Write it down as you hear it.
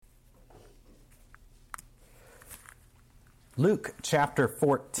Luke chapter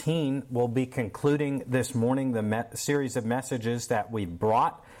 14 will be concluding this morning the series of messages that we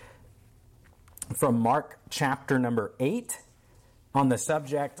brought from Mark chapter number 8 on the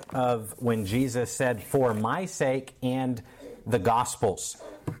subject of when Jesus said, "For my sake," and the Gospels.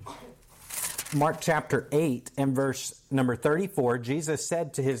 Mark chapter 8 and verse number 34, Jesus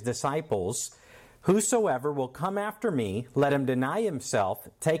said to his disciples, "Whosoever will come after me, let him deny himself,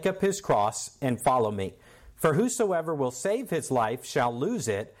 take up his cross, and follow me. For whosoever will save his life shall lose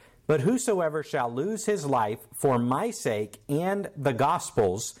it, but whosoever shall lose his life for my sake and the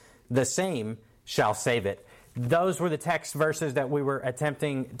Gospel's, the same shall save it." Those were the text verses that we were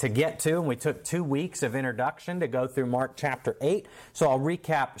attempting to get to, and we took 2 weeks of introduction to go through Mark chapter 8. So I'll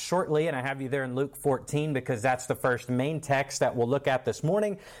recap shortly, and I have you there in Luke 14 because that's the first main text that we'll look at this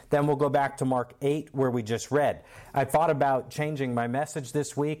morning. Then we'll go back to Mark 8 where we just read. I thought about changing my message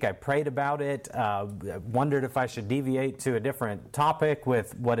this week. I prayed about it, wondered if I should deviate to a different topic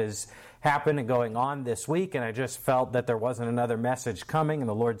with what has happened and going on this week, and I just felt that there wasn't another message coming, and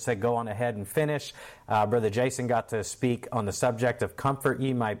the Lord said, go on ahead and finish. Brother Jason got to speak on the subject of "Comfort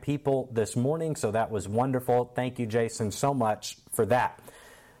ye my people" this morning, so that was wonderful. Thank you, Jason, so much for that.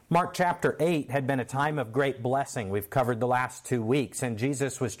 Mark chapter 8 had been a time of great blessing. We've covered the last 2 weeks, and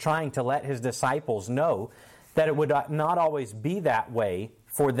Jesus was trying to let his disciples know that it would not always be that way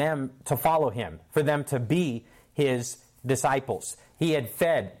for them to follow him, for them to be his disciples. He had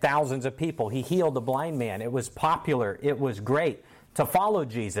fed thousands of people. He healed a blind man. It was popular. It was great to follow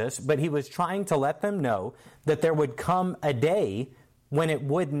Jesus, but he was trying to let them know that there would come a day when it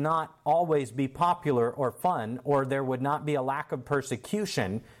would not always be popular or fun, or there would not be a lack of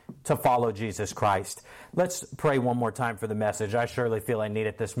persecution to follow Jesus Christ. Let's pray one more time for the message. I surely feel I need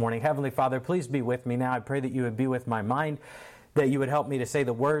it this morning. Heavenly Father, please be with me now. I pray that you would be with my mind, that you would help me to say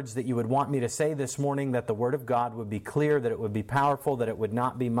the words that you would want me to say this morning, that the Word of God would be clear, that it would be powerful, that it would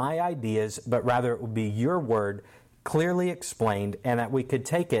not be my ideas, but rather it would be your Word clearly explained, and that we could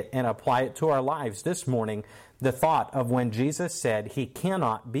take it and apply it to our lives this morning. The thought of when Jesus said, "He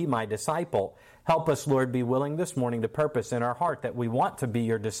cannot be my disciple." Help us, Lord, be willing this morning to purpose in our heart that we want to be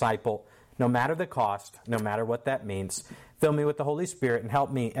your disciple, no matter the cost, no matter what that means. Fill me with the Holy Spirit and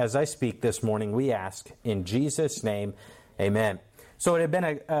help me as I speak this morning, we ask. In Jesus' name, amen. So it had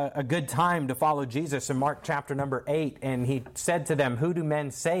been a good time to follow Jesus in Mark chapter number 8, and he said to them, "Who do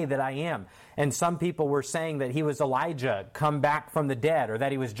men say that I am?" And some people were saying that he was Elijah, come back from the dead, or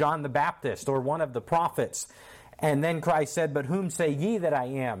that he was John the Baptist, or one of the prophets. And then Christ said, "But whom say ye that I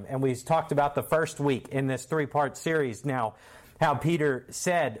am?" And we talked about the first week in this 3-part series now, how Peter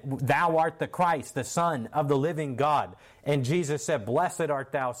said, "Thou art the Christ, the Son of the living God." And Jesus said, "Blessed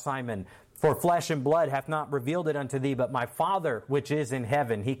art thou, Simon, for flesh and blood hath not revealed it unto thee, but my Father which is in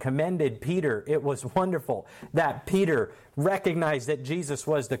heaven." He commended Peter. It was wonderful that Peter recognized that Jesus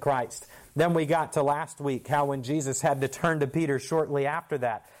was the Christ. Then we got to last week, how when Jesus had to turn to Peter shortly after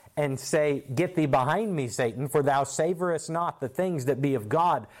that and say, "Get thee behind me, Satan, for thou savorest not the things that be of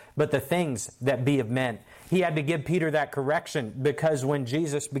God, but the things that be of men." He had to give Peter that correction because when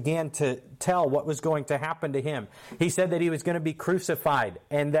Jesus began to tell what was going to happen to him, he said that he was going to be crucified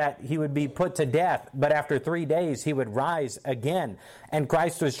and that he would be put to death, but after 3 days he would rise again. And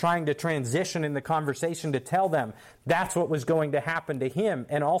Christ was trying to transition in the conversation to tell them that's what was going to happen to him,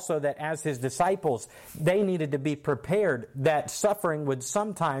 and also that as his disciples, they needed to be prepared that suffering would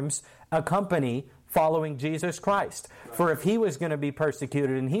sometimes accompany following Jesus Christ. For if he was going to be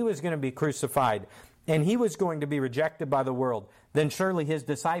persecuted and he was going to be crucified and he was going to be rejected by the world, then surely his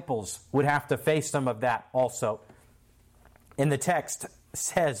disciples would have to face some of that also. And the text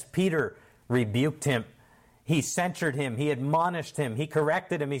says Peter rebuked him. He censured him. He admonished him. He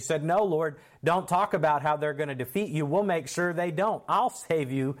corrected him. He said, "No, Lord, don't talk about how they're going to defeat you. We'll make sure they don't. I'll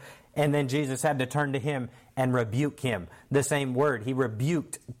save you." And then Jesus had to turn to him and rebuke him. The same word. He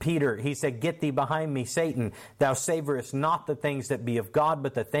rebuked Peter. He said, "Get thee behind me, Satan. Thou savorest not the things that be of God,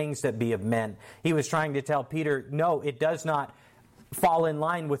 but the things that be of men." He was trying to tell Peter, no, it does not fall in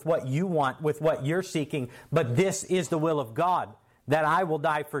line with what you want, with what you're seeking, but this is the will of God, that I will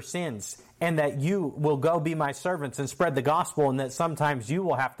die for sins, and that you will go be my servants and spread the gospel, and that sometimes you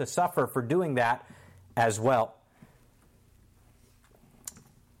will have to suffer for doing that as well.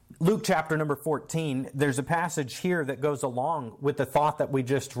 Luke chapter number 14, there's a passage here that goes along with the thought that we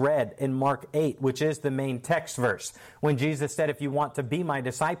just read in Mark 8, which is the main text verse. When Jesus said, "If you want to be my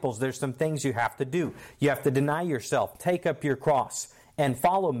disciples, there's some things you have to do. You have to deny yourself, take up your cross, and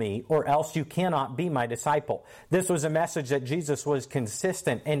follow me, or else you cannot be my disciple. This was a message that Jesus was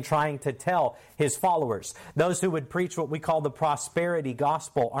consistent in trying to tell his followers. Those who would preach what we call the prosperity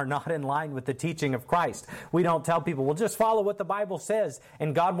gospel are not in line with the teaching of Christ. We don't tell people, well, just follow what the Bible says,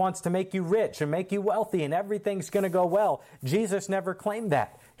 and God wants to make you rich and make you wealthy, and everything's going to go well. Jesus never claimed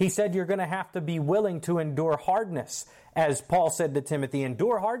that. He said you're going to have to be willing to endure hardness. As Paul said to Timothy,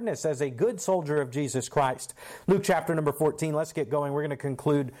 endure hardness as a good soldier of Jesus Christ. Luke chapter number 14, let's get going. We're going to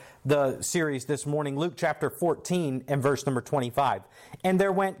conclude the series this morning. Luke chapter 14 and verse number 25. And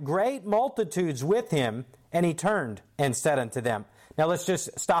there went great multitudes with him, and he turned and said unto them. Now let's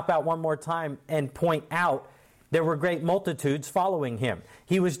just stop out one more time and point out there were great multitudes following him.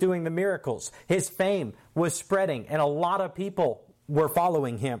 He was doing the miracles. His fame was spreading, and a lot of people were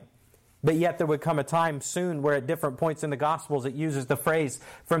following him. But yet there would come a time soon where at different points in the Gospels it uses the phrase,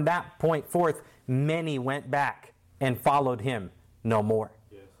 from that point forth, many went back and followed him no more.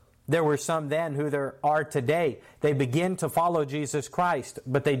 Yes. There were some then who there are today. They begin to follow Jesus Christ,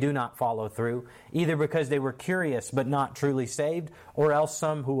 but they do not follow through, either because they were curious but not truly saved, or else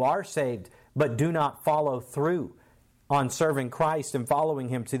some who are saved but do not follow through on serving Christ and following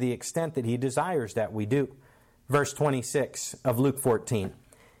him to the extent that he desires that we do. Verse 26 of Luke 14.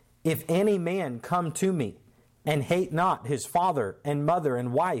 If any man come to me and hate not his father and mother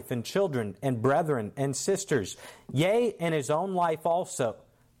and wife and children and brethren and sisters, yea, and his own life also,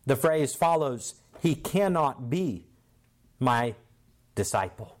 the phrase follows, he cannot be my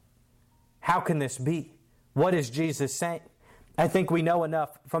disciple. How can this be? What is Jesus saying? I think we know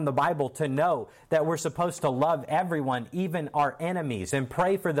enough from the Bible to know that we're supposed to love everyone, even our enemies, and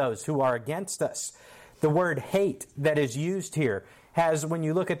pray for those who are against us. The word hate that is used here has, when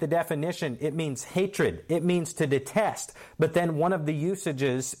you look at the definition, it means hatred. It means to detest. But then one of the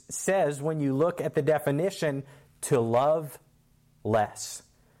usages says, when you look at the definition, to love less.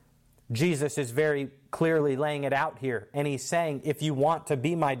 Jesus is very clearly laying it out here. And he's saying, if you want to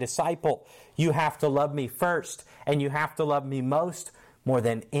be my disciple, you have to love me first. And you have to love me most, more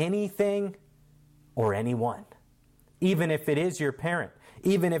than anything or anyone. Even if it is your parent.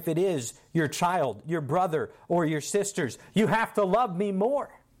 Even if it is your child, your brother, or your sisters, you have to love me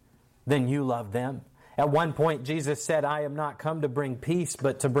more than you love them. At one point, Jesus said, I am not come to bring peace,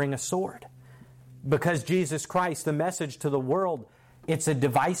 but to bring a sword. Because Jesus Christ, the message to the world, it's a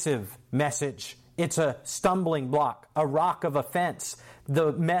divisive message. It's a stumbling block, a rock of offense.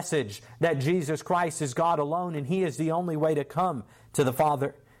 The message that Jesus Christ is God alone, and he is the only way to come to the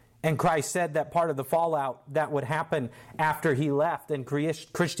Father. And Christ said that part of the fallout that would happen after he left and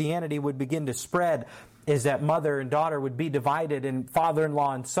Christianity would begin to spread is that mother and daughter would be divided, and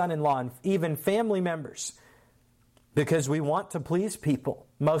father-in-law and son-in-law and even family members. Because we want to please people,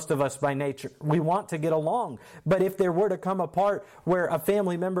 most of us by nature. We want to get along. But if there were to come a part where a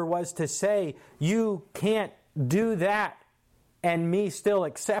family member was to say, you can't do that and me still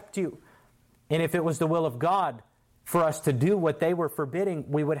accept you, and if it was the will of God for us to do what they were forbidding,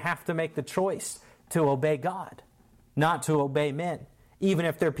 we would have to make the choice to obey God, not to obey men, even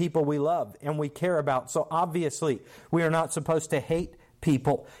if they're people we love and we care about. So obviously, we are not supposed to hate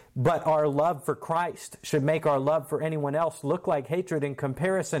people, but our love for Christ should make our love for anyone else look like hatred in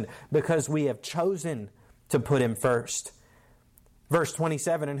comparison, because we have chosen to put him first. Verse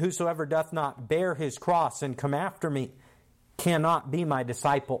 27, and whosoever doth not bear his cross and come after me cannot be my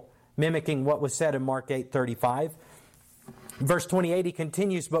disciple, mimicking what was said in Mark 8:35. Verse 28, he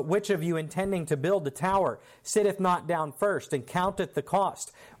continues, but which of you intending to build a tower sitteth not down first and counteth the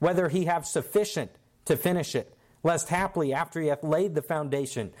cost, whether he have sufficient to finish it? Lest haply after he hath laid the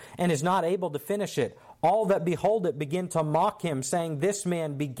foundation and is not able to finish it, all that behold it begin to mock him, saying, this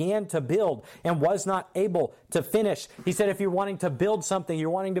man began to build and was not able to finish. He said, if you're wanting to build something,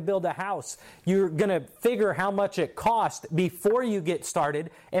 you're wanting to build a house, you're going to figure how much it costs before you get started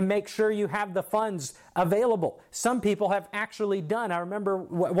and make sure you have the funds available. Some people have actually done. I remember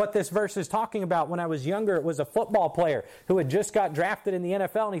what this verse is talking about. When I was younger, it was a football player who had just got drafted in the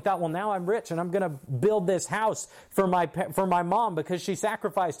NFL, and he thought, well, now I'm rich and I'm going to build this house for my mom because she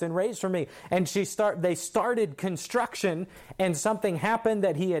sacrificed and raised for me. And they started construction, and something happened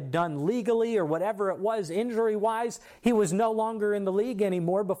that he had done legally or whatever it was, injury-wise. He was no longer in the league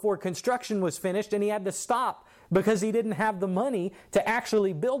anymore before construction was finished, and he had to stop because he didn't have the money to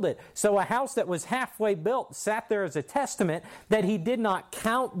actually build it. So a house that was halfway built sat there as a testament that he did not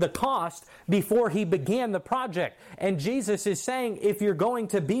count the cost before he began the project. And Jesus is saying, if you're going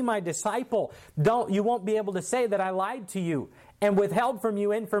to be my disciple, you won't be able to say that I lied to you and withheld from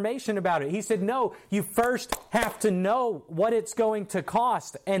you information about it. He said, no, you first have to know what it's going to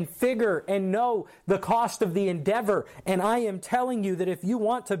cost and figure and know the cost of the endeavor. And I am telling you that if you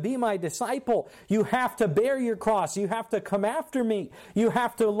want to be my disciple, you have to bear your cross. You have to come after me. You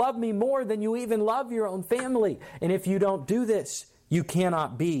have to love me more than you even love your own family. And if you don't do this, you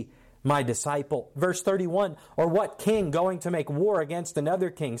cannot be my disciple. Verse 31, or what king going to make war against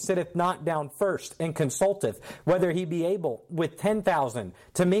another king sitteth not down first and consulteth whether he be able with 10,000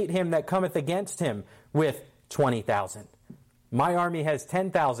 to meet him that cometh against him with 20,000? My army has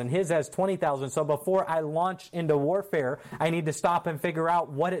 10,000, his has 20,000. So before I launch into warfare, I need to stop and figure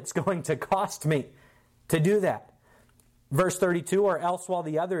out what it's going to cost me to do that. Verse 32, or else while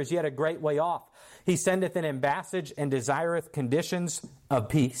the other is yet a great way off, he sendeth an ambassage and desireth conditions of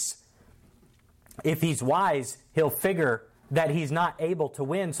peace. If he's wise, he'll figure that he's not able to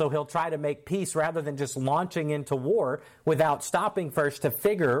win, so he'll try to make peace rather than just launching into war without stopping first to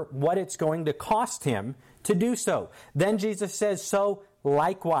figure what it's going to cost him to do so. Then Jesus says, so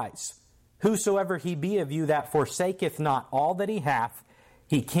likewise, whosoever he be of you that forsaketh not all that he hath,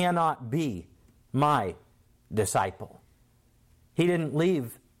 he cannot be my disciple. He didn't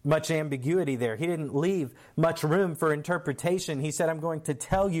leave much ambiguity there. He didn't leave much room for interpretation. He said, I'm going to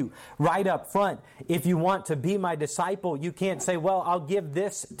tell you right up front, if you want to be my disciple, you can't say, well, I'll give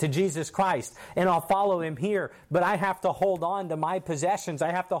this to Jesus Christ and I'll follow him here, but I have to hold on to my possessions.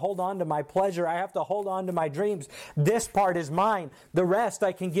 I have to hold on to my pleasure. I have to hold on to my dreams. This part is mine. The rest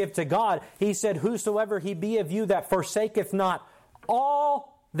I can give to God. He said, whosoever he be of you that forsaketh not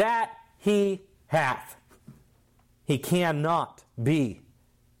all that he hath, he cannot be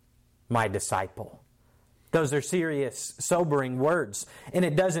my disciple. Those are serious, sobering words. And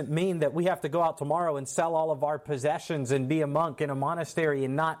it doesn't mean that we have to go out tomorrow and sell all of our possessions and be a monk in a monastery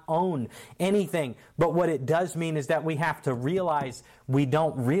and not own anything. But what it does mean is that we have to realize we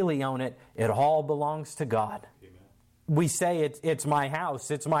don't really own it. It all belongs to God. Amen. We say it's my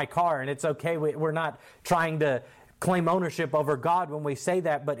house, it's my car, and it's okay. We're not trying to claim ownership over God when we say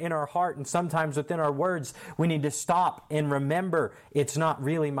that, but in our heart and sometimes within our words, we need to stop and remember it's not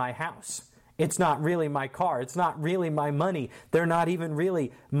really my house. It's not really my car. It's not really my money. They're not even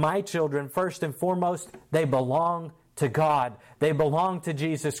really my children. First and foremost, they belong to God. They belong to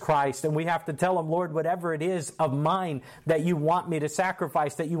Jesus Christ. And we have to tell him, Lord, whatever it is of mine that you want me to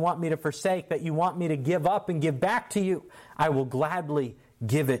sacrifice, that you want me to forsake, that you want me to give up and give back to you, I will gladly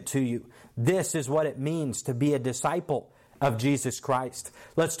give it to you. This is what it means to be a disciple of Jesus Christ.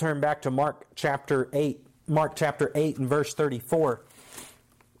 Let's turn back to Mark chapter 8. Mark chapter 8 and verse 34.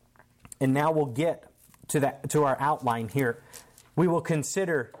 And now we'll get to our outline here. We will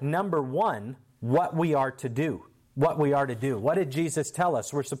consider, number one, what we are to do. What we are to do. What did Jesus tell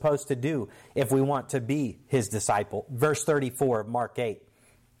us we're supposed to do if we want to be his disciple? Verse 34 of Mark 8.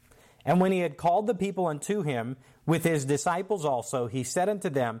 And when he had called the people unto him, with his disciples also, he said unto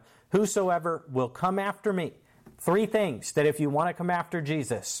them, whosoever will come after me. Three things that if you want to come after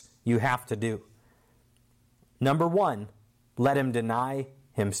Jesus, you have to do. Number one, let him deny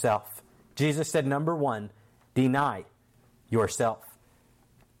himself. Jesus said, number one, deny yourself.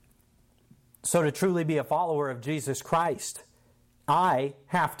 So to truly be a follower of Jesus Christ, I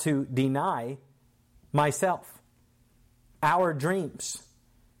have to deny myself. Our dreams.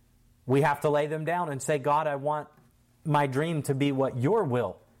 We have to lay them down and say, God, I want my dream to be what your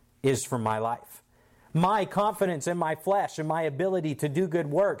will is for my life. My confidence in my flesh and my ability to do good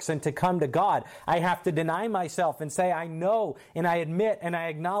works and to come to God, I have to deny myself and say, I know and I admit and I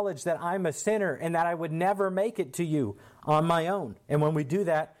acknowledge that I'm a sinner and that I would never make it to you on my own. And when we do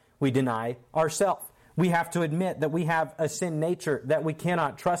that, we deny ourselves. We have to admit that we have a sin nature, that we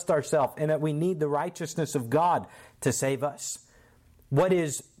cannot trust ourselves, and that we need the righteousness of God to save us. What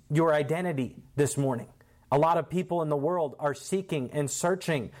is your identity this morning? A lot of people in the world are seeking and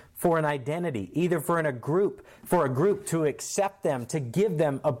searching for an identity, either for a group to accept them, to give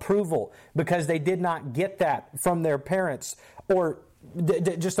them approval because they did not get that from their parents, or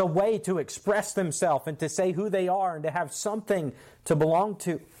just a way to express themselves and to say who they are and to have something to belong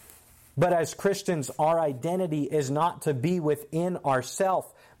to. But as Christians, our identity is not to be within ourselves,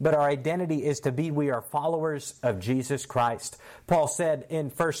 but our identity is to be we are followers of Jesus Christ. Paul said in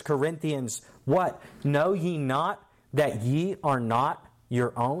 1 Corinthians, what? Know ye not that ye are not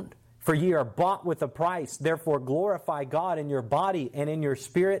your own? For ye are bought with a price. Therefore glorify God in your body and in your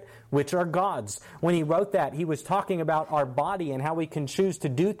spirit, which are God's. When he wrote that, he was talking about our body and how we can choose to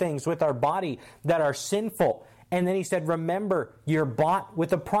do things with our body that are sinful. And then he said, remember, you're bought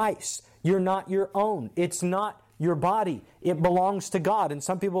with a price. You're not your own. It's not your body. It belongs to God. And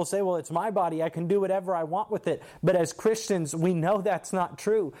some people say, well, it's my body. I can do whatever I want with it. But as Christians, we know that's not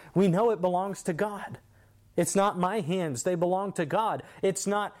true. We know it belongs to God. It's not my hands. They belong to God. It's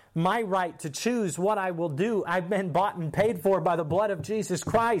not my right to choose what I will do. I've been bought and paid for by the blood of Jesus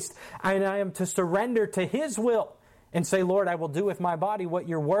Christ. And I am to surrender to His will and say, Lord, I will do with my body what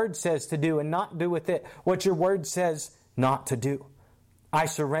your word says to do and not do with it what your word says not to do. I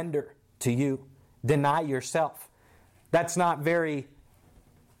surrender to you. Deny yourself. That's not very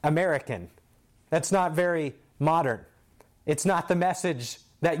American. That's not very modern. It's not the message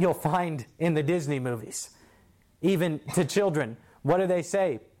that you'll find in the Disney movies. Even to children, what do they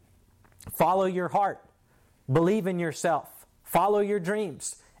say? Follow your heart. Believe in yourself. Follow your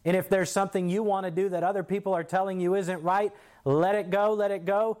dreams. And if there's something you want to do that other people are telling you isn't right, let it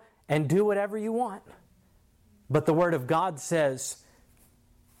go, and do whatever you want. But the Word of God says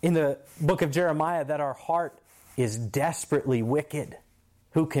in the book of Jeremiah that our heart is desperately wicked.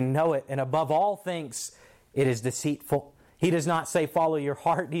 Who can know it? And above all things, it is deceitful. He does not say follow your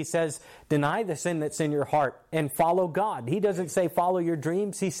heart. He says deny the sin that's in your heart and follow God. He doesn't say follow your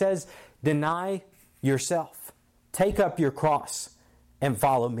dreams. He says deny yourself. Take up your cross and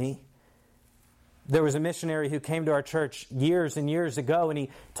follow me. There was a missionary who came to our church years and years ago, and he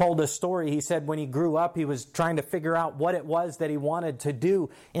told a story. He said when he grew up, he was trying to figure out what it was that he wanted to do.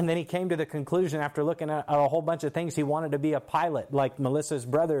 And then he came to the conclusion, after looking at a whole bunch of things, he wanted to be a pilot, like Melissa's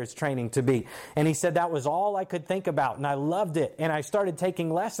brother is training to be. And he said that was all I could think about, and I loved it. And I started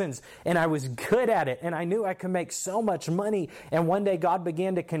taking lessons, and I was good at it. And I knew I could make so much money. And one day God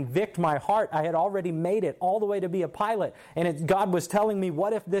began to convict my heart. I had already made it all the way to be a pilot. And God was telling me,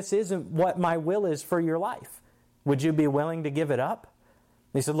 what if this isn't what my will is for your life? Would you be willing to give it up?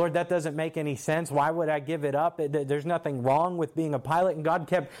 He said, Lord, that doesn't make any sense. Why would I give it up? There's nothing wrong with being a pilot. And God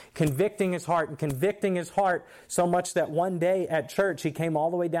kept convicting his heart so much that one day at church, he came all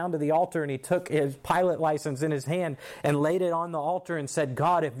the way down to the altar and he took his pilot license in his hand and laid it on the altar and said,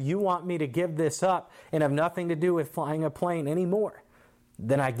 God, if you want me to give this up and have nothing to do with flying a plane anymore,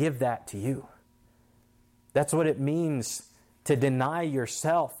 then I give that to you. That's what it means to deny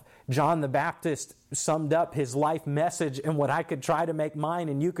yourself. John the Baptist summed up his life message in what I could try to make mine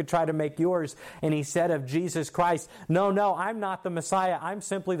and you could try to make yours. And he said of Jesus Christ, no, I'm not the Messiah. I'm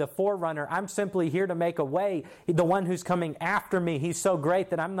simply the forerunner. I'm simply here to make a way. The one who's coming after me, he's so great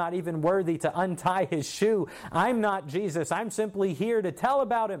that I'm not even worthy to untie his shoe. I'm not Jesus. I'm simply here to tell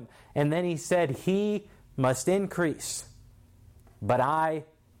about him. And then he said, he must increase, but I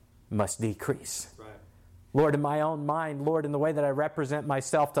must decrease. Right. Lord, in my own mind, Lord, in the way that I represent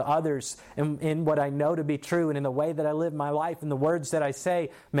myself to others, and in what I know to be true, and in the way that I live my life, and the words that I say,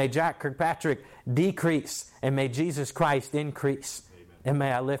 may Jack Kirkpatrick decrease, and may Jesus Christ increase. Amen. And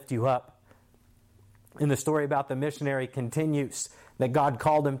may I lift you up. And the story about the missionary continues, that God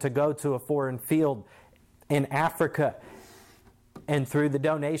called him to go to a foreign field in Africa. And through the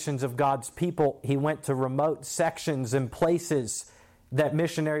donations of God's people, he went to remote sections and places that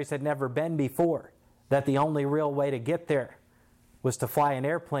missionaries had never been before. That the only real way to get there was to fly an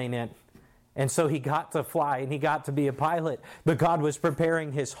airplane in. And so he got to fly and he got to be a pilot. But God was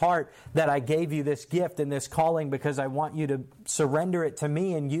preparing his heart that I gave you this gift and this calling because I want you to surrender it to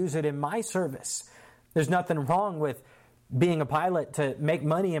me and use it in my service. There's nothing wrong with being a pilot to make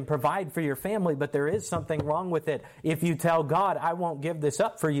money and provide for your family, but there is something wrong with it if you tell God, I won't give this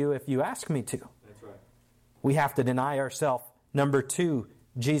up for you if you ask me to. That's right. We have to deny ourselves. Number 2,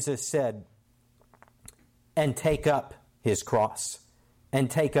 Jesus said, and take up his cross. And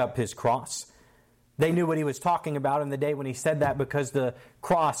take up his cross. They knew what he was talking about in the day when he said that because the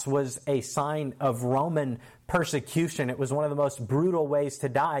cross was a sign of Roman persecution. It was one of the most brutal ways to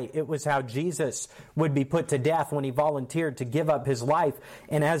die. It was how Jesus would be put to death when he volunteered to give up his life.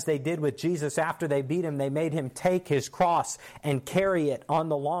 And as they did with Jesus after they beat him, they made him take his cross and carry it on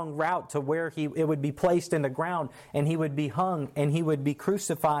the long route to where it would be placed in the ground and he would be hung and he would be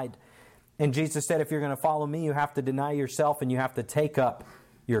crucified. And Jesus said, if you're going to follow me, you have to deny yourself and you have to take up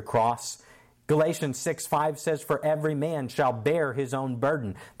your cross. Galatians 6:5 says, for every man shall bear his own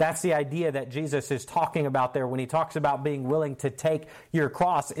burden. That's the idea that Jesus is talking about there when he talks about being willing to take your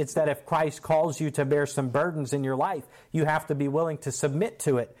cross. It's that if Christ calls you to bear some burdens in your life, you have to be willing to submit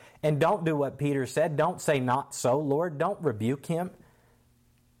to it. And don't do what Peter said. Don't say, not so, Lord. Don't rebuke him.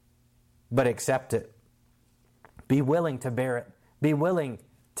 But accept it. Be willing to bear it. Be willing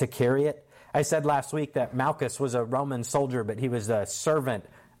to carry it. I said last week that Malchus was a Roman soldier, but he was a servant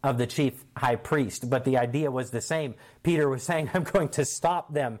of the chief high priest. But the idea was the same. Peter was saying, I'm going to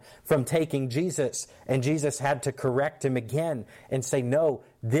stop them from taking Jesus. And Jesus had to correct him again and say, no,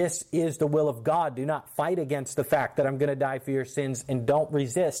 this is the will of God. Do not fight against the fact that I'm going to die for your sins, and don't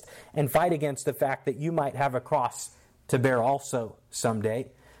resist and fight against the fact that you might have a cross to bear also someday.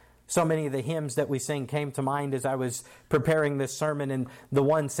 So many of the hymns that we sing came to mind as I was preparing this sermon, and the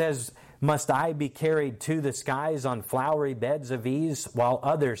one says, must I be carried to the skies on flowery beds of ease, while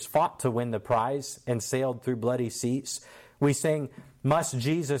others fought to win the prize and sailed through bloody seas? We sing, must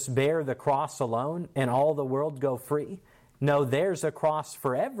Jesus bear the cross alone and all the world go free? No, there's a cross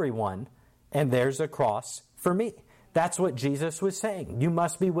for everyone, and there's a cross for me. That's what Jesus was saying. You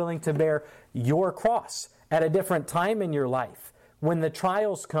must be willing to bear your cross at a different time in your life. When the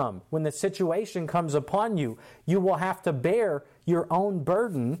trials come, when the situation comes upon you, you will have to bear your own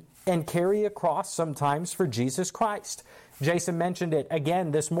burden and carry a cross sometimes for Jesus Christ. Jason mentioned it again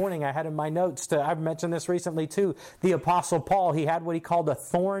this morning. I had in my notes, I've mentioned this recently too. The Apostle Paul, he had what he called a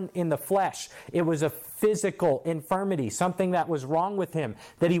thorn in the flesh. It was a physical infirmity, something that was wrong with him,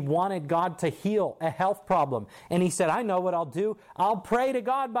 that he wanted God to heal, a health problem. And he said, I know what I'll do. I'll pray to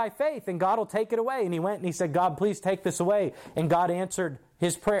God by faith and God will take it away. And he went and he said, God, please take this away. And God answered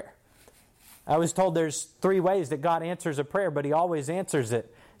his prayer. I was told there's 3 ways that God answers a prayer, but he always answers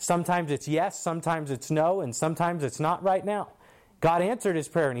it. Sometimes it's yes, sometimes it's no, and sometimes it's not right now. God answered his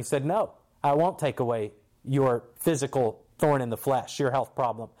prayer and he said, no, I won't take away your physical thorn in the flesh, your health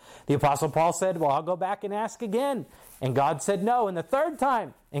problem. The Apostle Paul said, well, I'll go back and ask again. And God said no. And the 3rd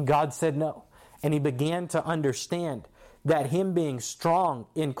time, and God said no. And he began to understand that him being strong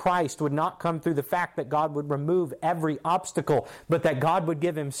in Christ would not come through the fact that God would remove every obstacle, but that God would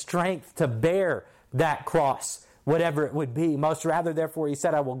give him strength to bear that cross, whatever it would be. Most rather, therefore, he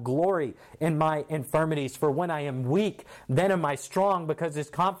said, I will glory in my infirmities, for when I am weak, then am I strong, because his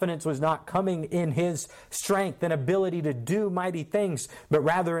confidence was not coming in his strength and ability to do mighty things, but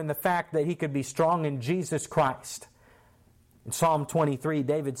rather in the fact that he could be strong in Jesus Christ. In Psalm 23,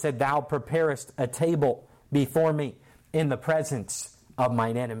 David said, Thou preparest a table before me in the presence of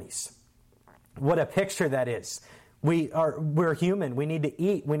mine enemies. What a picture that is. We're human. We need to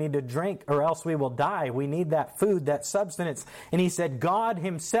eat. We need to drink, or else we will die. We need that food, that substance. And he said, God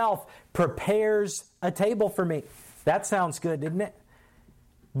himself prepares a table for me. That sounds good, didn't it?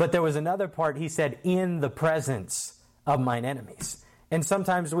 But there was another part. He said, in the presence of mine enemies. And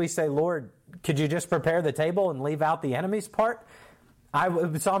sometimes we say, Lord, could you just prepare the table and leave out the enemies part?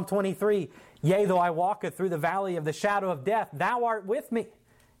 Psalm 23, yea, though I walketh through the valley of the shadow of death, thou art with me.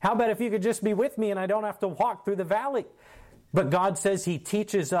 How about if you could just be with me and I don't have to walk through the valley? But God says he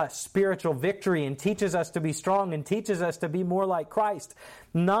teaches us spiritual victory and teaches us to be strong and teaches us to be more like Christ,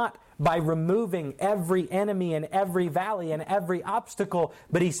 not by removing every enemy and every valley and every obstacle,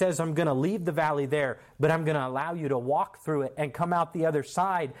 but he says, I'm going to leave the valley there, but I'm going to allow you to walk through it and come out the other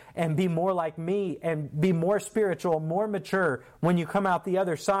side and be more like me and be more spiritual, more mature when you come out the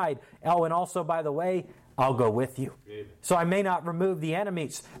other side. Oh, and also, by the way, I'll go with you. Amen. So I may not remove the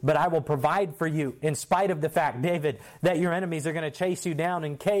enemies, but I will provide for you in spite of the fact, David, that your enemies are going to chase you down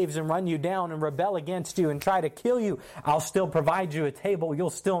in caves and run you down and rebel against you and try to kill you. I'll still provide you a table.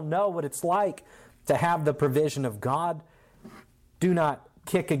 You'll still know what it's like to have the provision of God. Do not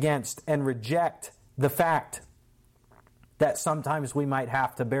kick against and reject the fact that sometimes we might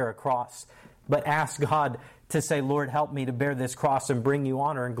have to bear a cross, but ask God to say, Lord, help me to bear this cross and bring you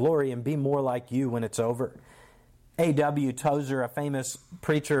honor and glory and be more like you when it's over. A.W. Tozer, a famous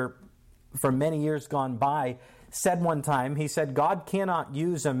preacher from many years gone by, said one time, he said, God cannot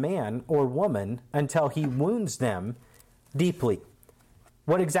use a man or woman until he wounds them deeply.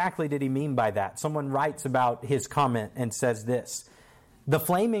 What exactly did he mean by that? Someone writes about his comment and says this: the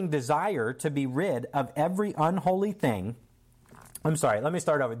flaming desire to be rid of every unholy thing. I'm sorry, let me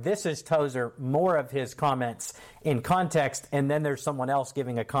start over. This is Tozer, more of his comments in context, and then there's someone else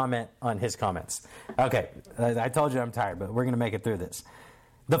giving a comment on his comments. Okay, I told you I'm tired, but we're going to make it through this.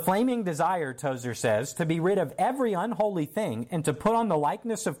 The flaming desire, Tozer says, to be rid of every unholy thing and to put on the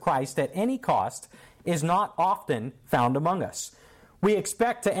likeness of Christ at any cost is not often found among us. We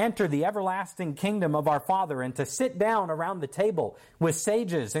expect to enter the everlasting kingdom of our Father and to sit down around the table with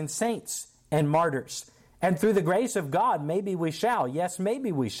sages and saints and martyrs. And through the grace of God, maybe we shall. Yes,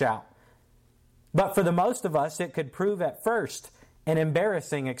 maybe we shall. But for the most of us, it could prove at first an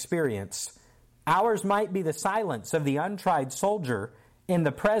embarrassing experience. Ours might be the silence of the untried soldier in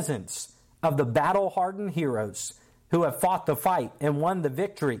the presence of the battle-hardened heroes who have fought the fight and won the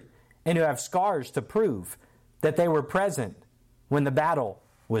victory and who have scars to prove that they were present when the battle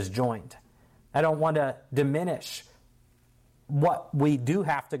was joined. I don't want to diminish what we do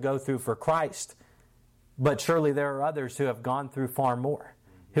have to go through for Christ. But surely there are others who have gone through far more,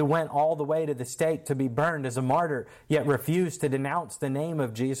 who went all the way to the stake to be burned as a martyr, yet refused to denounce the name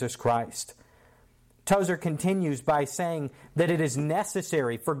of Jesus Christ. Tozer continues by saying that it is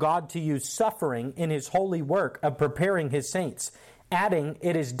necessary for God to use suffering in His holy work of preparing His saints, adding,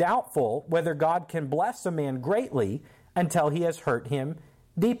 it is doubtful whether God can bless a man greatly until he has hurt him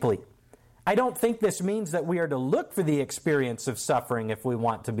deeply. I don't think this means that we are to look for the experience of suffering if we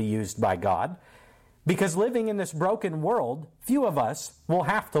want to be used by God, because living in this broken world, few of us will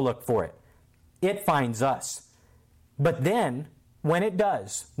have to look for it. It finds us. But then, when it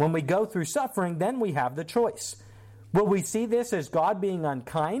does, when we go through suffering, then we have the choice. Will we see this as God being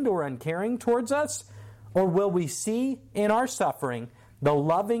unkind or uncaring towards us? Or will we see in our suffering the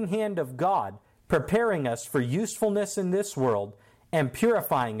loving hand of God preparing us for usefulness in this world and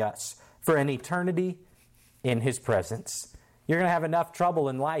purifying us for an eternity in His presence? You're going to have enough trouble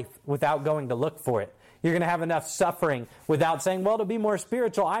in life without going to look for it. You're going to have enough suffering without saying, well, to be more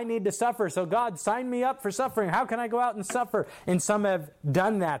spiritual, I need to suffer. So God, sign me up for suffering. How can I go out and suffer? And some have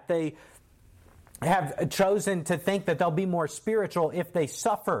done that. They have chosen to think that they'll be more spiritual if they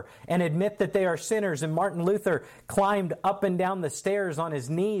suffer and admit that they are sinners. And Martin Luther climbed up and down the stairs on his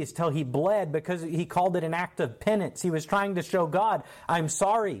knees till he bled because he called it an act of penance. He was trying to show God, I'm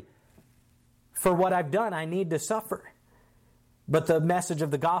sorry for what I've done. I need to suffer. But the message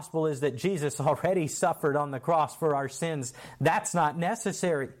of the gospel is that Jesus already suffered on the cross for our sins. That's not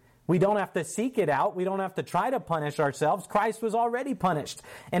necessary. We don't have to seek it out. We don't have to try to punish ourselves. Christ was already punished.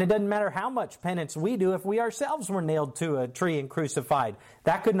 And it doesn't matter how much penance we do if we ourselves were nailed to a tree and crucified.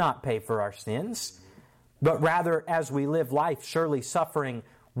 That could not pay for our sins. But rather, as we live life, surely suffering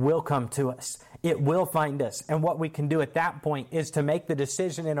will come to us. It will find us. And what we can do at that point is to make the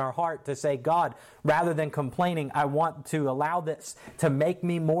decision in our heart to say, God, rather than complaining, I want to allow this to make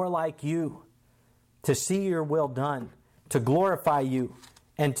me more like you, to see your will done, to glorify you,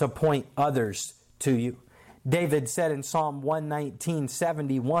 and to point others to you. David said in Psalm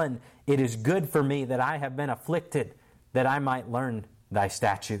 119:71, it is good for me that I have been afflicted, that I might learn thy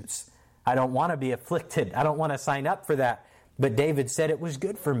statutes. I don't want to be afflicted. I don't want to sign up for that. But David said it was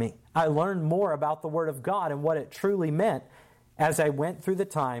good for me. I learned more about the Word of God and what it truly meant as I went through the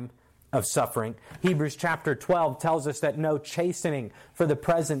time of suffering. Hebrews chapter 12 tells us that no chastening for the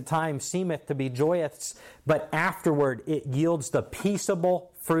present time seemeth to be joyous, but afterward it yields the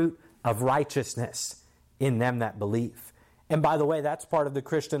peaceable fruit of righteousness in them that believe. And by the way, that's part of the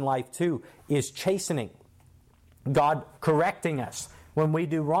Christian life too, is chastening. God correcting us when we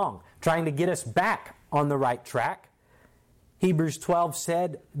do wrong, trying to get us back on the right track. Hebrews 12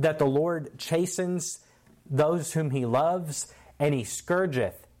 said that the Lord chastens those whom He loves, and He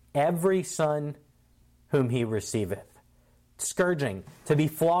scourgeth every son whom He receiveth. Scourging, to be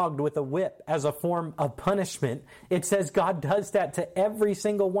flogged with a whip as a form of punishment. It says God does that to every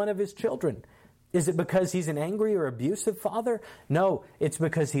single one of His children. Is it because He's an angry or abusive father? No, it's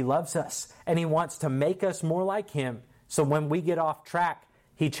because He loves us and He wants to make us more like Him. So when we get off track,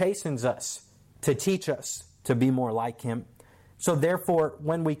 He chastens us to teach us to be more like Him. So therefore,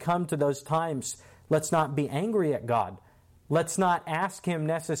 when we come to those times, let's not be angry at God. Let's not ask Him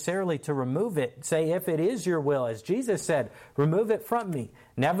necessarily to remove it. Say, if it is your will, as Jesus said, remove it from me.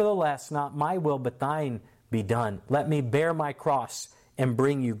 Nevertheless, not my will, but thine be done. Let me bear my cross and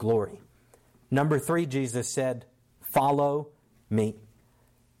bring you glory. Number 3, Jesus said, follow me.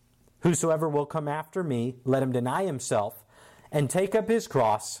 Whosoever will come after me, let him deny himself and take up his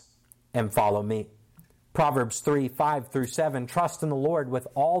cross and follow me. Proverbs 3:5-7, trust in the Lord with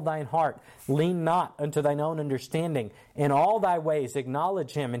all thine heart. Lean not unto thine own understanding. In all thy ways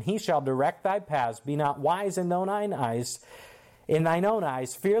acknowledge Him, and He shall direct thy paths. Be not wise in thine eyes. In thine own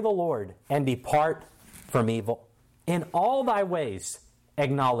eyes fear the Lord, and depart from evil. In all thy ways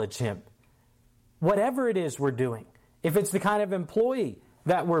acknowledge Him. Whatever it is we're doing, if it's the kind of employee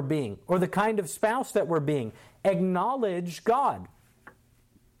that we're being, or the kind of spouse that we're being, acknowledge God.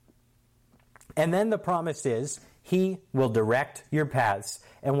 And then the promise is, He will direct your paths.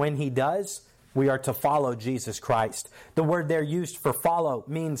 And when He does, we are to follow Jesus Christ. The word there used for follow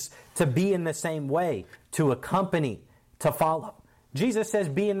means to be in the same way, to accompany, to follow. Jesus says,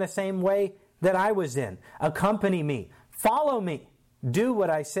 be in the same way that I was in. Accompany me. Follow me. Do what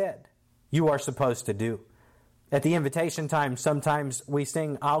I said you are supposed to do. At the invitation time, sometimes we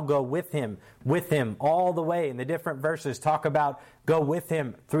sing, I'll go with Him, all the way. And the different verses talk about go with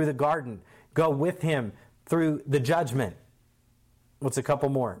Him through the garden. Go with Him through the judgment. What's a couple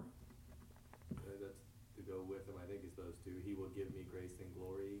more? That's to go with Him, I think it's those two. He will give me grace and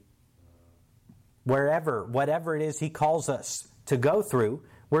glory. whatever it is he calls us to go through,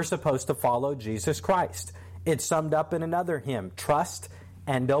 we're supposed to follow Jesus Christ. It's summed up in another hymn, trust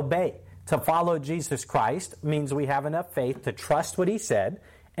and obey. To follow Jesus Christ means we have enough faith to trust what he said,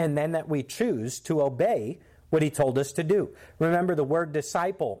 and then that we choose to obey what he told us to do. Remember, the word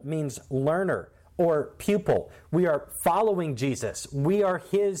disciple means learner or pupil. We are following Jesus. We are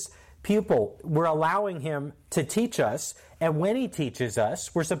his pupil. We're allowing him to teach us, and when he teaches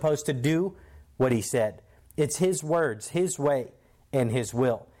us, we're supposed to do what he said. It's his words, his way, and his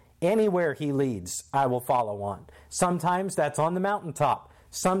will. Anywhere he leads, I will follow on. Sometimes that's on the mountaintop.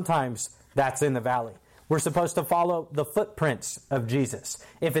 Sometimes that's in the valley. We're supposed to follow the footprints of Jesus.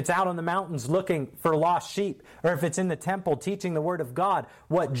 If it's out on the mountains looking for lost sheep, or if it's in the temple teaching the Word of God,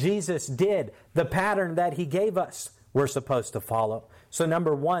 what Jesus did, the pattern that he gave us, we're supposed to follow. So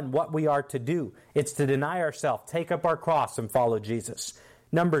number one, what we are to do, it's to deny ourselves, take up our cross, and follow Jesus.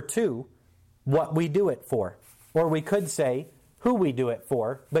 Number two, what we do it for. Or we could say, who we do it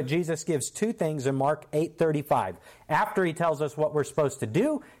for, but Jesus gives two things in Mark 8:35. After he tells us what we're supposed to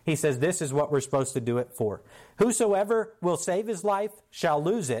do, he says this is what we're supposed to do it for. Whosoever will save his life shall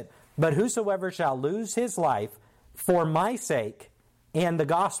lose it, but whosoever shall lose his life for my sake and the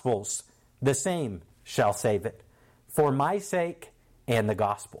gospel's, the same shall save it. For my sake and the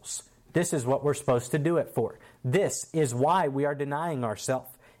gospel's. This is what we're supposed to do it for. This is why we are denying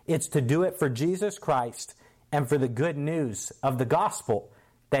ourselves. It's to do it for Jesus Christ and for the good news of the gospel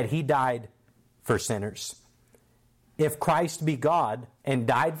that he died for sinners. If Christ be God and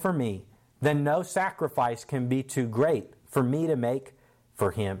died for me, then no sacrifice can be too great for me to make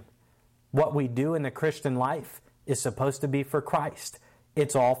for him. What we do in the Christian life is supposed to be for Christ.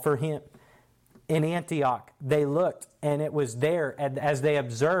 It's all for him. In Antioch, they looked, and it was there, and as they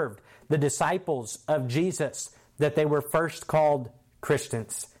observed the disciples of Jesus, that they were first called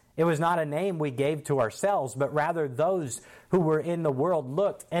Christians. It was not a name we gave to ourselves, but rather those who were in the world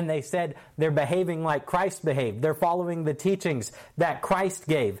looked and they said they're behaving like Christ behaved. They're following the teachings that Christ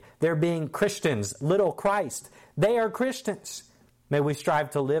gave. They're being Christians, little Christ. They are Christians. May we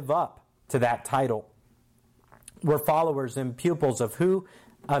strive to live up to that title. We're followers and pupils of who?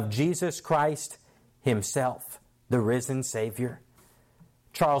 Of Jesus Christ himself, the risen Savior.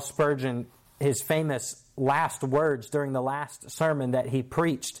 Charles Spurgeon, his famous last words during the last sermon that he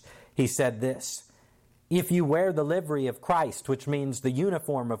preached, he said this: if you wear the livery of Christ, which means the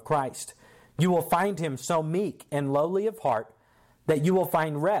uniform of Christ, you will find him so meek and lowly of heart that you will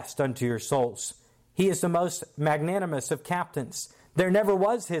find rest unto your souls. He is the most magnanimous of captains. There never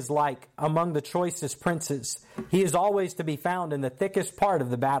was his like among the choicest princes. He is always to be found in the thickest part of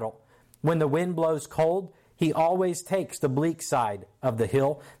the battle. When the wind blows cold, he always takes the bleak side of the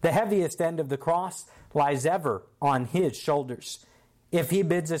hill. The heaviest end of the cross lies ever on his shoulders. If he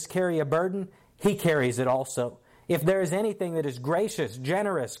bids us carry a burden, he carries it also. If there is anything that is gracious,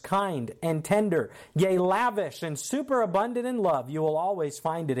 generous, kind, and tender, yea, lavish and superabundant in love, you will always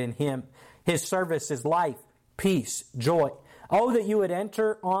find it in him. His service is life, peace, joy. Oh, that you would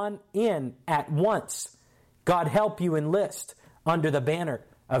enter on in at once. God help you enlist under the banner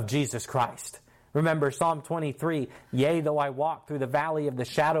of Jesus Christ. Remember Psalm 23, yea, though I walk through the valley of the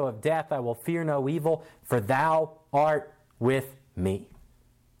shadow of death, I will fear no evil, for thou art with me.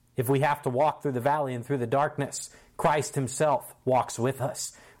 If we have to walk through the valley and through the darkness, Christ himself walks with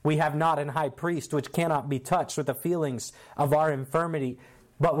us. We have not an high priest which cannot be touched with the feelings of our infirmity,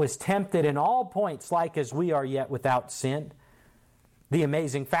 but was tempted in all points like as we are, yet without sin. The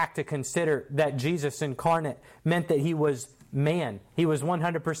amazing fact to consider that Jesus incarnate meant that he was man. He was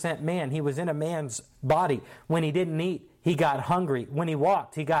 100% man. He was in a man's body. When he didn't eat, he got hungry. When he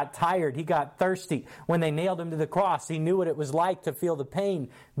walked, he got tired. He got thirsty. When they nailed him to the cross, he knew what it was like to feel the pain,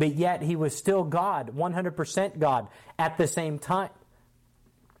 but yet he was still God, 100% God at the same time.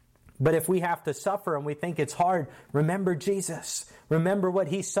 But if we have to suffer and we think it's hard, remember Jesus. Remember what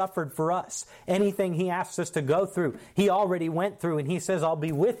he suffered for us. Anything he asks us to go through, he already went through, and he says, I'll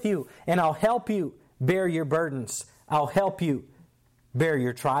be with you and I'll help you bear your burdens. I'll help you bear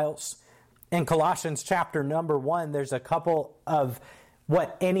your trials. In Colossians chapter number 1, there's a couple of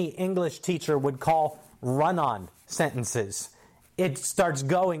what any English teacher would call run-on sentences. It starts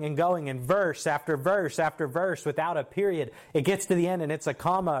going and going, and verse after verse after verse without a period. It gets to the end and it's a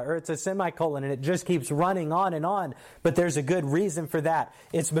comma or it's a semicolon, and it just keeps running on and on. But there's a good reason for that.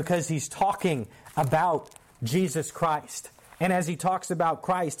 It's because he's talking about Jesus Christ. And as he talks about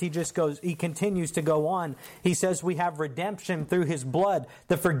Christ, he continues to go on. He says we have redemption through his blood,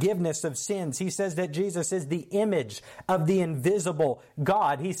 the forgiveness of sins. He says that Jesus is the image of the invisible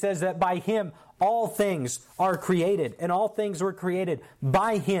God. He says that by him all things are created, and all things were created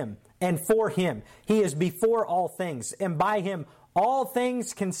by him and for Him. He is before all things, and by Him all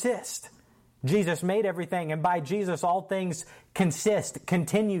things consist. Jesus made everything, and by Jesus all things consist,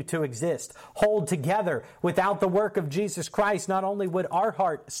 continue to exist, hold together. Without the work of Jesus Christ, not only would our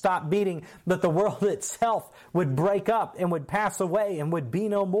heart stop beating, but the world itself would break up and would pass away and would be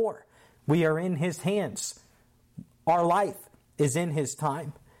no more. We are in His hands. Our life is in His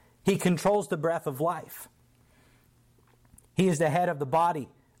time. He controls the breath of life. He is the head of the body,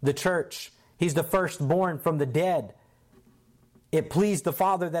 the church. He's the firstborn from the dead. It pleased the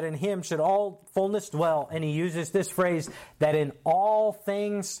Father that in Him should all fullness dwell. And He uses this phrase, that in all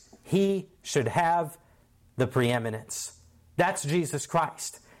things He should have the preeminence. That's Jesus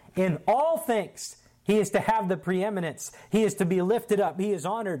Christ. In all things, He is to have the preeminence. He is to be lifted up. He is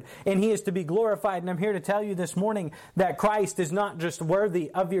honored, and He is to be glorified. And I'm here to tell you this morning that Christ is not just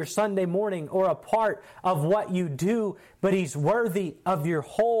worthy of your Sunday morning or a part of what you do, but He's worthy of your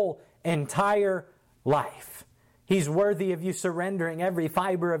whole entire life. He's worthy of you surrendering every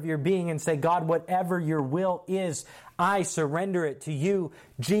fiber of your being and say, God, whatever your will is, I surrender it to you.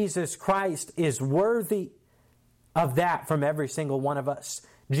 Jesus Christ is worthy of that from every single one of us.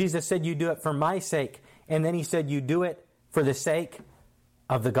 Jesus said, you do it for my sake. And then He said, you do it for the sake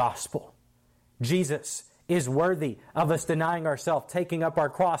of the gospel. Jesus is worthy of us denying ourselves, taking up our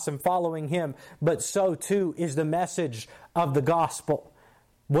cross and following Him. But so too is the message of the gospel.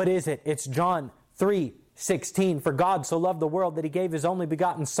 What is it? It's John 3:16. For God so loved the world that He gave His only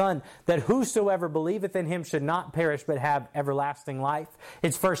begotten Son, that whosoever believeth in Him should not perish but have everlasting life.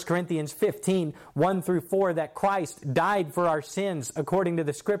 It's 1 Corinthians 15:1-4, that Christ died for our sins according to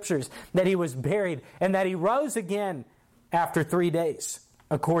the Scriptures, that He was buried, and that He rose again after 3 days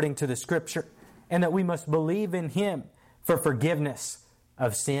according to the Scripture, and that we must believe in Him for forgiveness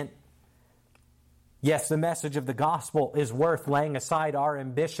of sin. Yes, the message of the gospel is worth laying aside our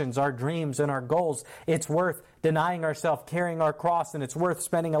ambitions, our dreams, and our goals. It's worth denying ourselves, carrying our cross, and it's worth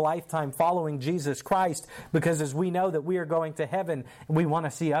spending a lifetime following Jesus Christ, because as we know that we are going to heaven, we want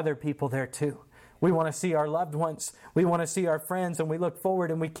to see other people there too. We want to see our loved ones. We want to see our friends, and we look forward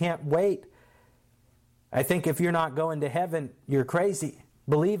and we can't wait. I think if you're not going to heaven, you're crazy.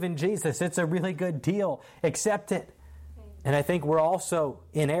 Believe in Jesus. It's a really good deal. Accept it. And I think we're also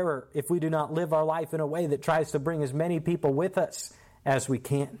in error if we do not live our life in a way that tries to bring as many people with us as we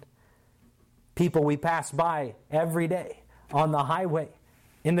can. People we pass by every day, on the highway,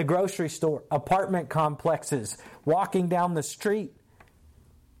 in the grocery store, apartment complexes, walking down the street.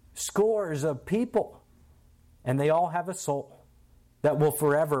 Scores of people. And they all have a soul that will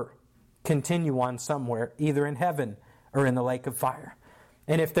forever continue on somewhere, either in heaven or in the lake of fire.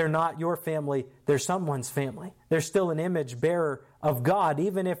 And if they're not your family, they're someone's family. They're still an image bearer of God,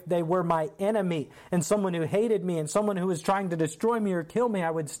 even if they were my enemy and someone who hated me and someone who was trying to destroy me or kill me. I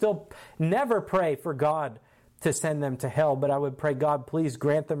would still never pray for God to send them to hell, but I would pray, God, please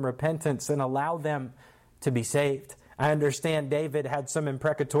grant them repentance and allow them to be saved. I understand David had some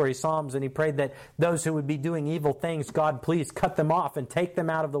imprecatory psalms, and he prayed that those who would be doing evil things, God, please cut them off and take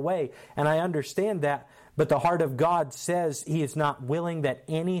them out of the way. And I understand that. But the heart of God says He is not willing that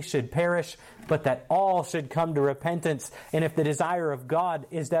any should perish, but that all should come to repentance. And if the desire of God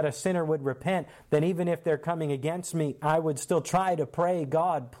is that a sinner would repent, then even if they're coming against me, I would still try to pray,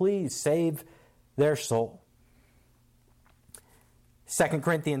 God, please save their soul. 2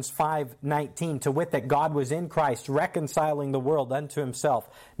 Corinthians 5:19, to wit, that God was in Christ, reconciling the world unto Himself,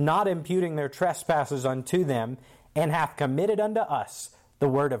 not imputing their trespasses unto them, and hath committed unto us the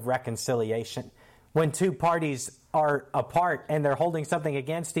word of reconciliation. When two parties are apart and they're holding something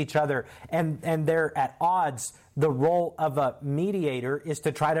against each other and they're at odds, the role of a mediator is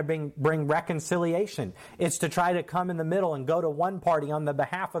to try to bring reconciliation. It's to try to come in the middle and go to one party on the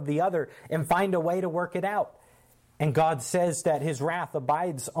behalf of the other and find a way to work it out. And God says that His wrath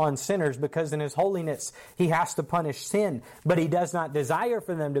abides on sinners because in His holiness He has to punish sin. But He does not desire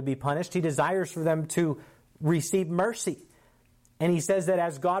for them to be punished. He desires for them to receive mercy. And He says that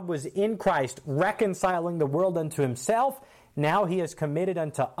as God was in Christ reconciling the world unto Himself, now He has committed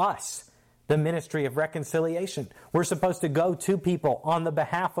unto us the ministry of reconciliation. We're supposed to go to people on the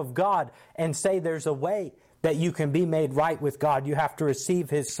behalf of God and say there's a way that you can be made right with God. You have to receive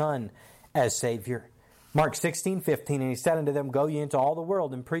His Son as Savior. Mark 16:15, and He said unto them, go ye into all the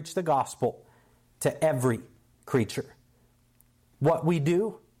world and preach the gospel to every creature. What we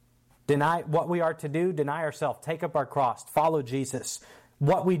do, deny what we are to do, deny ourselves, take up our cross, follow Jesus.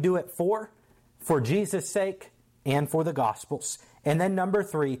 What we do it for Jesus' sake and for the gospel's. And then number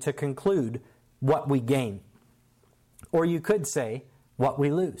 3, to conclude, what we gain. Or you could say, what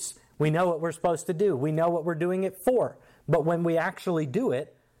we lose. We know what we're supposed to do. We know what we're doing it for. But when we actually do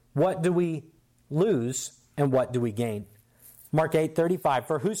it, what do we lose and what do we gain? Mark 8:35,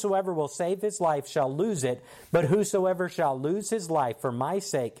 for whosoever will save his life shall lose it, but whosoever shall lose his life for my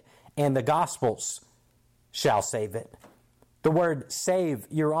sake and the gospel's shall save it. The word save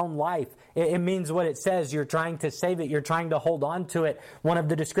your own life, it means what it says. You're trying to save it. You're trying to hold on to it. One of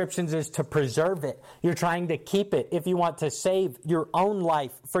the descriptions is to preserve it. You're trying to keep it. If you want to save your own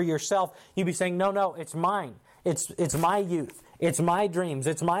life for yourself, you'd be saying, no, it's mine. It's my youth. It's my dreams.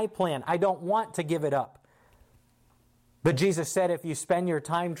 It's my plan. I don't want to give it up. But Jesus said if you spend your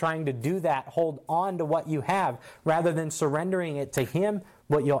time trying to do that, hold on to what you have, rather than surrendering it to Him,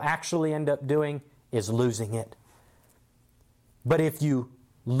 what you'll actually end up doing is losing it. But if you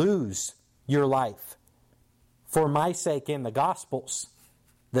lose your life for my sake in the Gospels,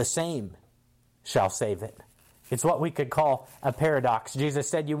 the same shall save it. It's what we could call a paradox. Jesus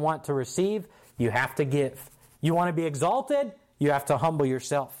said you want to receive, you have to give. You want to be exalted, you have to humble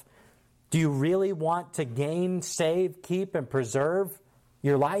yourself. Do you really want to gain, save, keep, and preserve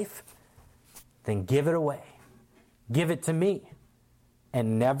your life? Then give it away. Give it to me.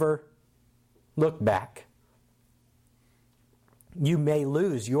 And never look back. You may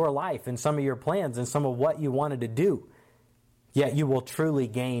lose your life and some of your plans and some of what you wanted to do, yet you will truly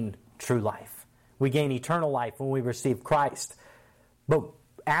gain true life. We gain eternal life when we receive Christ. But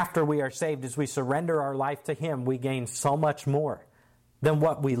after we are saved, as we surrender our life to Him, we gain so much more than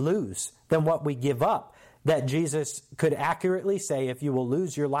what we lose, than what we give up, that Jesus could accurately say, if you will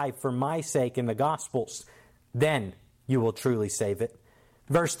lose your life for my sake in the Gospels, then you will truly save it.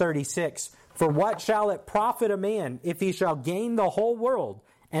 Verse 36, for what shall it profit a man if he shall gain the whole world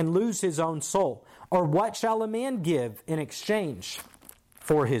and lose his own soul? Or what shall a man give in exchange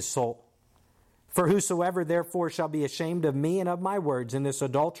for his soul? For whosoever therefore shall be ashamed of me and of my words in this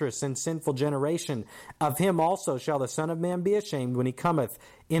adulterous and sinful generation, of him also shall the Son of Man be ashamed when he cometh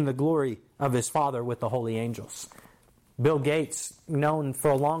in the glory of his Father with the holy angels. Bill Gates, known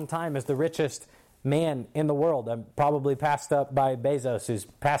for a long time as the richest man in the world, probably passed up by Bezos, who's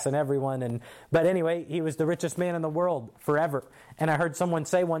passing everyone. But anyway, he was the richest man in the world forever. And I heard someone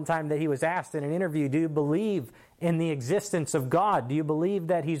say one time that he was asked in an interview, do you believe in the existence of God? Do you believe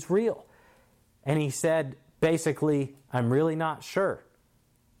that He's real? And he said, basically, I'm really not sure.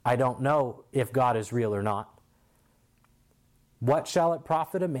 I don't know if God is real or not. What shall it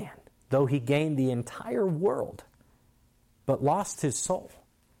profit a man, though he gained the entire world, but lost his soul?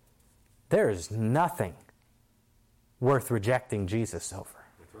 There is nothing worth rejecting Jesus over.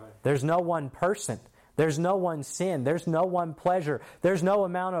 That's right. There's no one person. There's no one sin. There's no one pleasure. There's no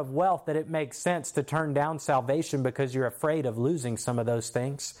amount of wealth that it makes sense to turn down salvation because you're afraid of losing some of those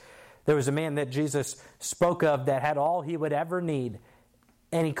things. There was a man that Jesus spoke of that had all he would ever need,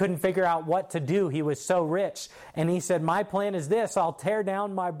 and he couldn't figure out what to do. He was so rich. And he said, my plan is this, I'll tear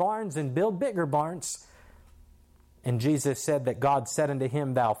down my barns and build bigger barns. And Jesus said that God said unto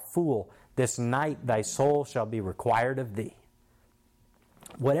him, thou fool, this night thy soul shall be required of thee.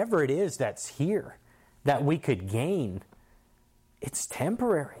 Whatever it is that's here that we could gain, it's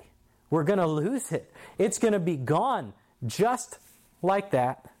temporary. We're going to lose it. It's going to be gone just like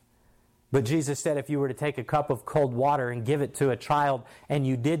that. But Jesus said if you were to take a cup of cold water and give it to a child, and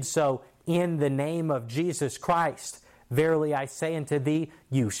you did so in the name of Jesus Christ, verily I say unto thee,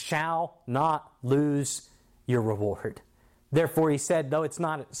 you shall not lose your reward. Therefore he said, though it's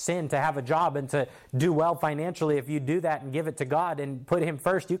not a sin to have a job and to do well financially, if you do that and give it to God and put Him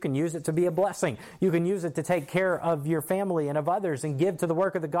first, you can use it to be a blessing. You can use it to take care of your family and of others and give to the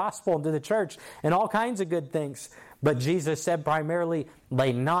work of the gospel and to the church and all kinds of good things. But Jesus said primarily,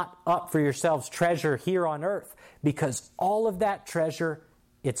 lay not up for yourselves treasure here on earth, because all of that treasure,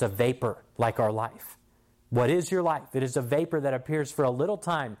 it's a vapor like our life. What is your life? It is a vapor that appears for a little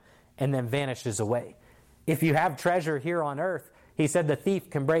time and then vanishes away. If you have treasure here on earth, He said the thief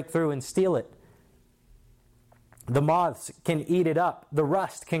can break through and steal it. The moths can eat it up. The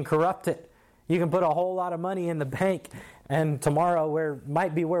rust can corrupt it. You can put a whole lot of money in the bank, and tomorrow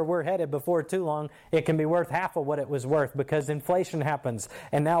might be where we're headed before too long, it can be worth half of what it was worth because inflation happens.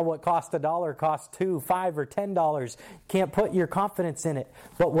 And now what cost $1 costs $2, $5, or $10. Can't put your confidence in it.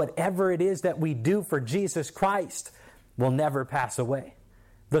 But whatever it is that we do for Jesus Christ will never pass away.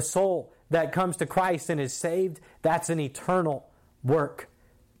 The soul that comes to Christ and is saved, that's an eternal work.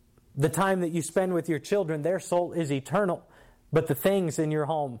 The time that you spend with your children, their soul is eternal, but the things in your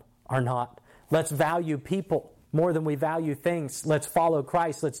home are not. Let's value people more than we value things. Let's follow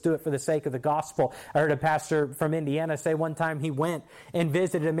Christ. Let's do it for the sake of the gospel. I heard a pastor from Indiana say one time he went and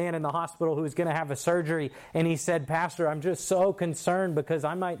visited a man in the hospital who was going to have a surgery. And he said, Pastor, I'm just so concerned because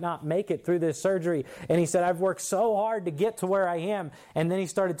I might not make it through this surgery. And he said, I've worked so hard to get to where I am. And then he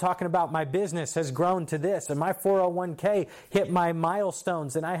started talking about my business has grown to this. And my 401k hit my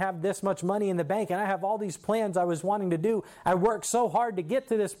milestones. And I have this much money in the bank. And I have all these plans I was wanting to do. I worked so hard to get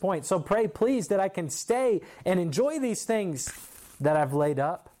to this point. So pray, please, that I can stay and enjoy these things that I've laid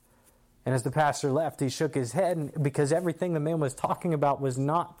up. And as the pastor left, he shook his head because everything the man was talking about was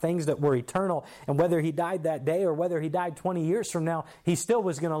not things that were eternal. And whether he died that day or whether he died 20 years from now, he still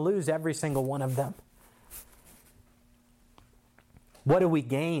was going to lose every single one of them. What do we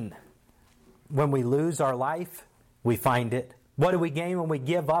gain when we lose our life? We find it. What do we gain when we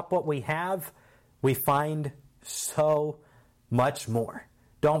give up what we have? We find so much more.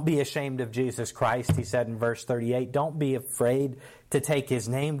 Don't be ashamed of Jesus Christ, he said in verse 38. Don't be afraid to take his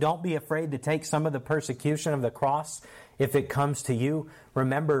name. Don't be afraid to take some of the persecution of the cross if it comes to you.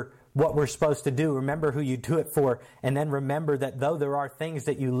 Remember what we're supposed to do. Remember who you do it for. And then remember that though there are things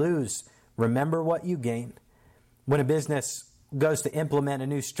that you lose, remember what you gain. When a business goes to implement a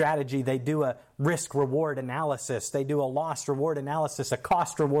new strategy, they do a risk-reward analysis. They do a loss-reward analysis, a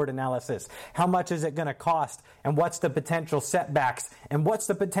cost-reward analysis. How much is it going to cost? And what's the potential setbacks? And what's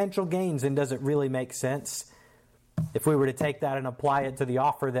the potential gains? And does it really make sense? If we were to take that and apply it to the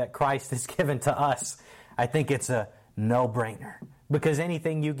offer that Christ has given to us, I think it's a no-brainer. Because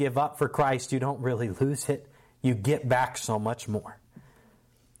anything you give up for Christ, you don't really lose it. You get back so much more.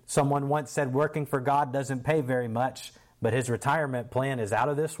 Someone once said working for God doesn't pay very much, but his retirement plan is out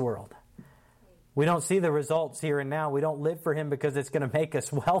of this world. We don't see the results here and now. We don't live for him because it's going to make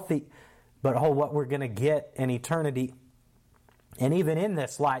us wealthy. But what we're going to get in eternity. And even in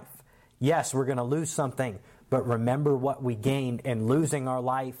this life, yes, we're going to lose something. But remember what we gained in losing our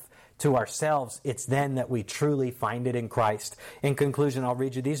life to ourselves. It's then that we truly find it in Christ. In conclusion, I'll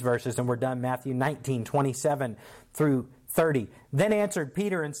read you these verses and we're done. Matthew 19:27 through 30. Then answered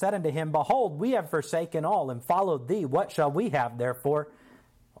Peter and said unto him, Behold, we have forsaken all and followed thee. What shall we have therefore?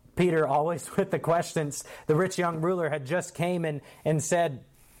 Peter always with the questions. The rich young ruler had just came and said,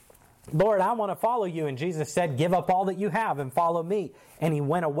 Lord, I want to follow you. And Jesus said, give up all that you have and follow me. And he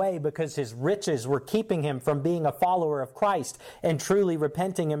went away because his riches were keeping him from being a follower of Christ and truly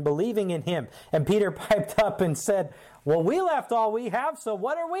repenting and believing in him. And Peter piped up and said, well, we left all we have, so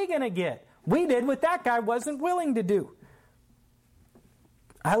what are we going to get? We did what that guy wasn't willing to do.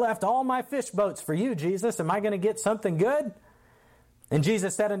 I left all my fish boats for you, Jesus. Am I going to get something good? And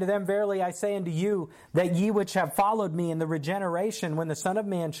Jesus said unto them, Verily I say unto you, that ye which have followed me in the regeneration, when the Son of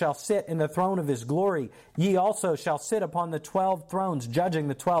Man shall sit in the throne of his glory, ye also shall sit upon the 12 thrones, judging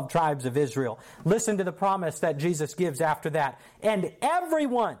the 12 tribes of Israel. Listen to the promise that Jesus gives after that. And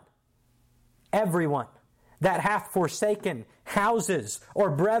everyone that hath forsaken houses, or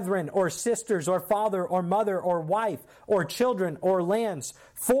brethren, or sisters, or father, or mother, or wife, or children, or lands,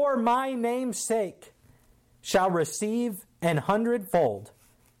 for my name's sake, shall receive 100-fold,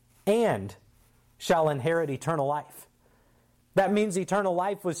 and shall inherit eternal life. That means eternal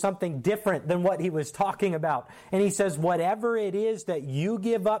life was something different than what he was talking about. And he says, whatever it is that you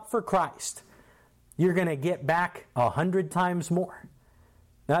give up for Christ, you're going to get back 100 times more.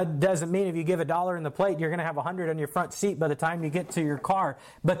 That doesn't mean if you give $1 in the plate, you're going to have 100 on your front seat by the time you get to your car.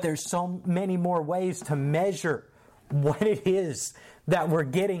 But there's so many more ways to measure what it is that we're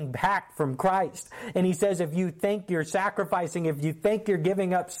getting back from Christ. And he says, if you think you're sacrificing, if you think you're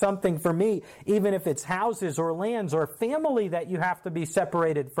giving up something for me, even if it's houses or lands or family that you have to be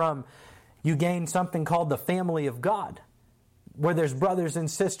separated from, you gain something called the family of God, where there's brothers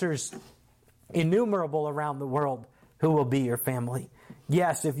and sisters innumerable around the world who will be your family.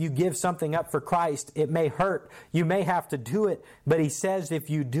 Yes, if you give something up for Christ, it may hurt. You may have to do it. But he says if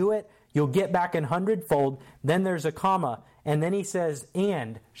you do it, you'll get back 100-fold. Then there's a comma. And then he says,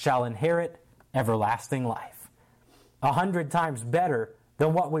 and shall inherit everlasting life. 100 times better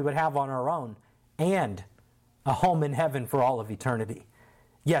than what we would have on our own. And a home in heaven for all of eternity.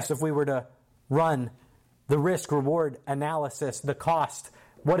 Yes, if we were to run the risk-reward analysis, the cost,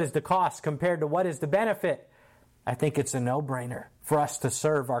 what is the cost compared to what is the benefit? I think it's a no-brainer for us to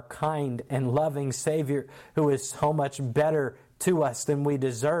serve our kind and loving Savior who is so much better to us than we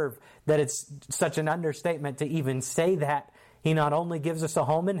deserve, that it's such an understatement to even say that. He not only gives us a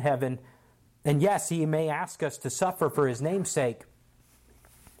home in heaven, and yes, he may ask us to suffer for his name's sake,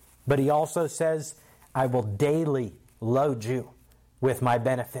 but he also says, I will daily load you with my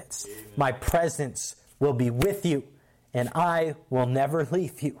benefits. Amen. My presence will be with you, and I will never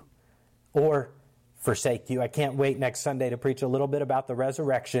leave you or forsake you. I can't wait next Sunday to preach a little bit about the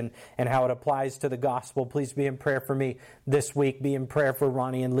resurrection and how it applies to the gospel. Please be in prayer for me this week. Be in prayer for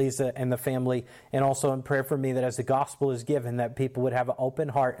Ronnie and Lisa and the family, and also in prayer for me that as the gospel is given, that people would have an open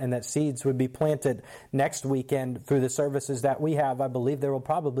heart and that seeds would be planted next weekend through the services that we have. I believe there will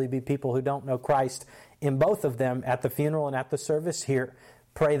probably be people who don't know Christ in both of them, at the funeral and at the service here.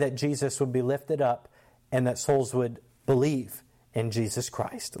 Pray that Jesus would be lifted up and that souls would believe in Jesus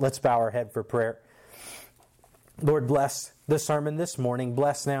Christ. Let's bow our head for prayer. Lord, bless the sermon this morning.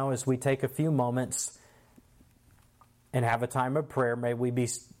 Bless now as we take a few moments and have a time of prayer. May we be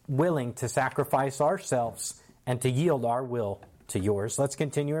willing to sacrifice ourselves and to yield our will to yours. Let's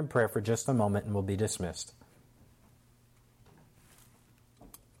continue in prayer for just a moment and we'll be dismissed.